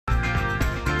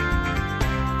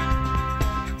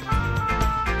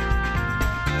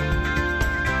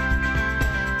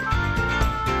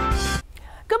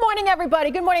Good morning,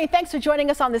 everybody. Good morning. Thanks for joining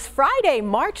us on this Friday,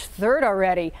 March 3rd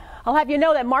already. I'll have you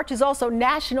know that March is also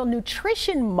National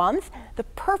Nutrition Month, the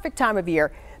perfect time of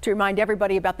year to remind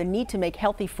everybody about the need to make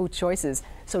healthy food choices.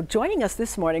 So joining us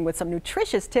this morning with some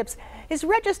nutritious tips is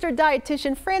registered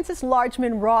dietitian Frances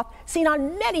Largeman Roth, seen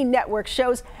on many network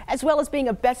shows, as well as being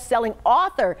a best-selling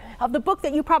author of the book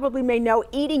that you probably may know,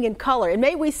 Eating in Color. And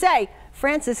may we say,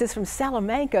 Frances is from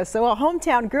Salamanca, so a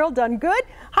hometown girl done good.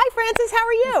 Hi, Frances, how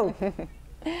are you?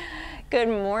 Good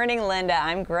morning, Linda.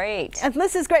 I'm great. And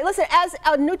this is great. Listen, as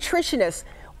a nutritionist,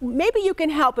 maybe you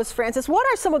can help us, Frances. What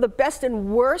are some of the best and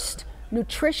worst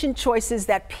nutrition choices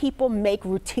that people make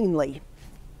routinely?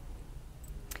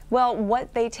 Well,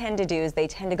 what they tend to do is they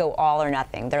tend to go all or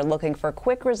nothing. They're looking for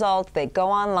quick results. They go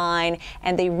online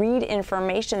and they read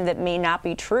information that may not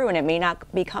be true, and it may not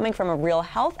be coming from a real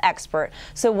health expert.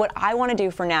 So what I want to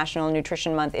do for National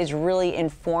Nutrition Month is really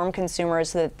inform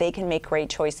consumers so that they can make great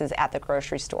choices at the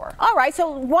grocery store. All right, so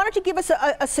why don't you give us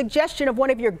a suggestion of one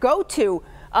of your go-to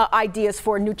ideas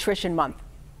for Nutrition Month?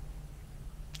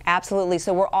 Absolutely.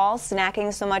 So we're all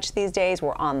snacking so much these days.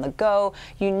 We're on the go.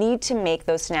 You need to make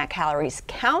those snack calories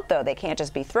count, though. They can't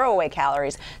just be throwaway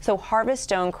calories. So Harvest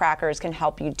Stone crackers can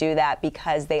help you do that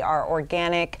because they are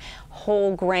organic,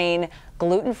 whole grain,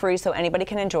 gluten-free, so anybody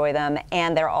can enjoy them,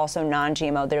 and they're also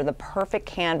non-GMO. They're the perfect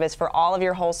canvas for all of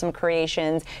your wholesome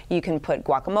creations. You can put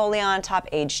guacamole on top,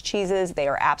 aged cheeses. They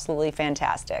are absolutely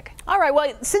fantastic. All right,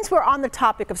 well, since we're on the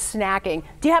topic of snacking,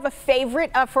 do you have a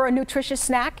favorite for a nutritious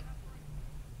snack?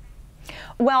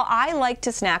 Well, I like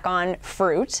to snack on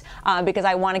fruit because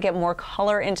I want to get more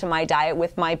color into my diet.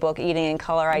 With my book, Eating in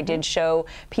Color, I did show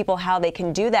people how they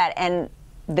can do that. And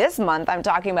this month, I'm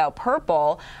talking about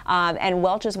purple, and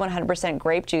Welch's 100%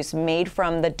 grape juice made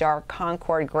from the dark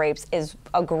Concord grapes is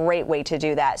a great way to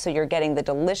do that. So you're getting the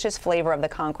delicious flavor of the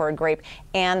Concord grape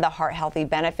and the heart-healthy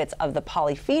benefits of the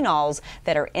polyphenols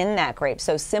that are in that grape.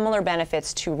 So similar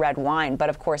benefits to red wine, but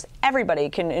of course, everybody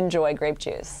can enjoy grape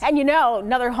juice. And you know,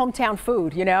 another hometown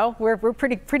food, you know, we're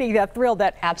pretty thrilled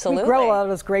that Absolutely. we grow a lot of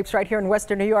those grapes right here in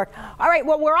Western New York. All right,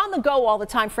 well, we're on the go all the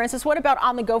time, Frances. What about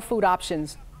on-the-go food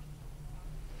options?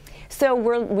 So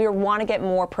we want to get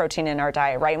more protein in our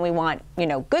diet, right? And we want, you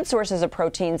know, good sources of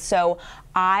protein. So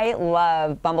I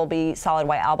love Bumblebee solid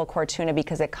white albacore tuna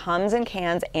because it comes in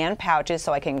cans and pouches,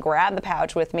 so I can grab the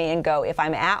pouch with me and go. If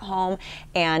I'm at home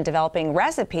and developing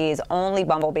recipes, only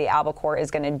Bumblebee albacore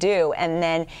is going to do. And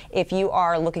then if you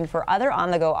are looking for other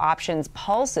on-the-go options,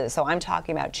 pulses. So I'm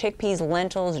talking about chickpeas,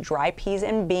 lentils, dry peas,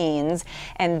 and beans,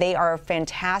 and they are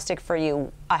fantastic for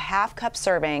you. A half-cup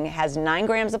serving has 9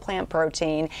 grams of plant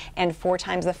protein and 4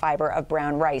 times the fiber of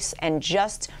brown rice, and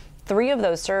just 3 of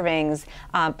those servings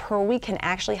per week can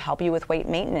actually help you with weight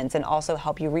maintenance and also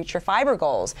help you reach your fiber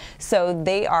goals. So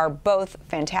they are both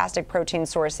fantastic protein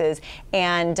sources,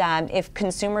 and if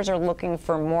consumers are looking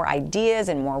for more ideas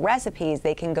and more recipes,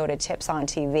 they can go to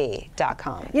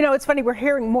tipsontv.com. You know, it's funny, we're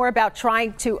hearing more about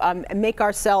trying to make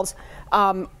ourselves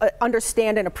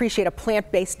understand and appreciate a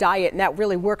plant-based diet, and that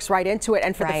really works right into it.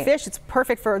 And for the fish, it's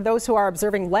perfect for those who are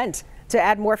observing Lent, to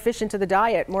add more fish into the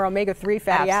diet, more omega-3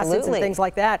 fatty acids and things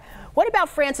like that. What about,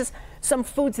 Frances, some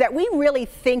foods that we really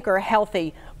think are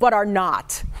healthy but are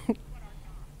not?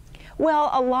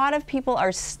 Well, a lot of people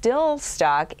are still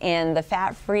stuck in the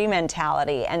fat-free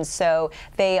mentality, and so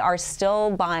they are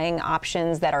still buying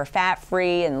options that are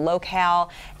fat-free and low-cal.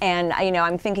 And you know,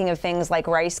 I'm thinking of things like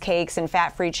rice cakes and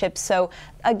fat-free chips. So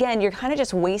again, you're kind of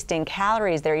just wasting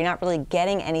calories there. You're not really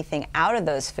getting anything out of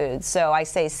those foods. So I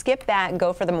say skip that and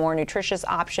go for the more nutritious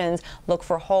options. Look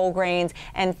for whole grains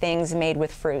and things made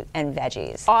with fruit and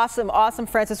veggies. Awesome, awesome,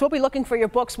 Frances. We'll be looking for your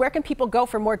books. Where can people go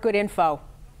for more good info?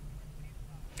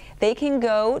 They can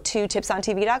go to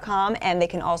tipsontv.com, and they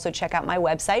can also check out my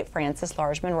website,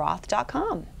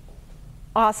 franceslargemanroth.com.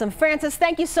 Awesome. Frances,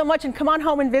 thank you so much, and come on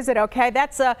home and visit, okay?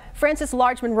 That's Frances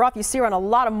Largeman Roth. You see her on a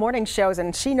lot of morning shows,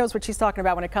 and she knows what she's talking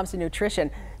about when it comes to nutrition.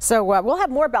 So we'll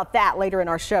have more about that later in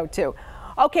our show, too.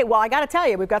 Okay, well, I got to tell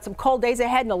you, we've got some cold days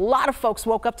ahead, and a lot of folks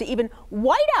woke up to even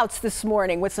whiteouts this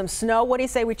morning with some snow. What do you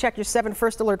say we check your 7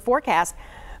 first alert forecast?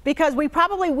 Because we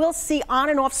probably will see on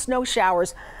and off snow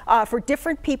showers for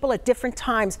different people at different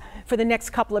times for the next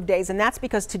couple of days. And that's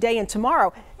because today and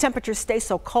tomorrow, temperatures stay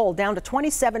so cold, down to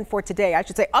 27 for today. I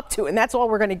should say up to, and that's all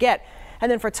we're going to get.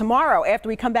 And then for tomorrow, after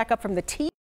we come back up from the tea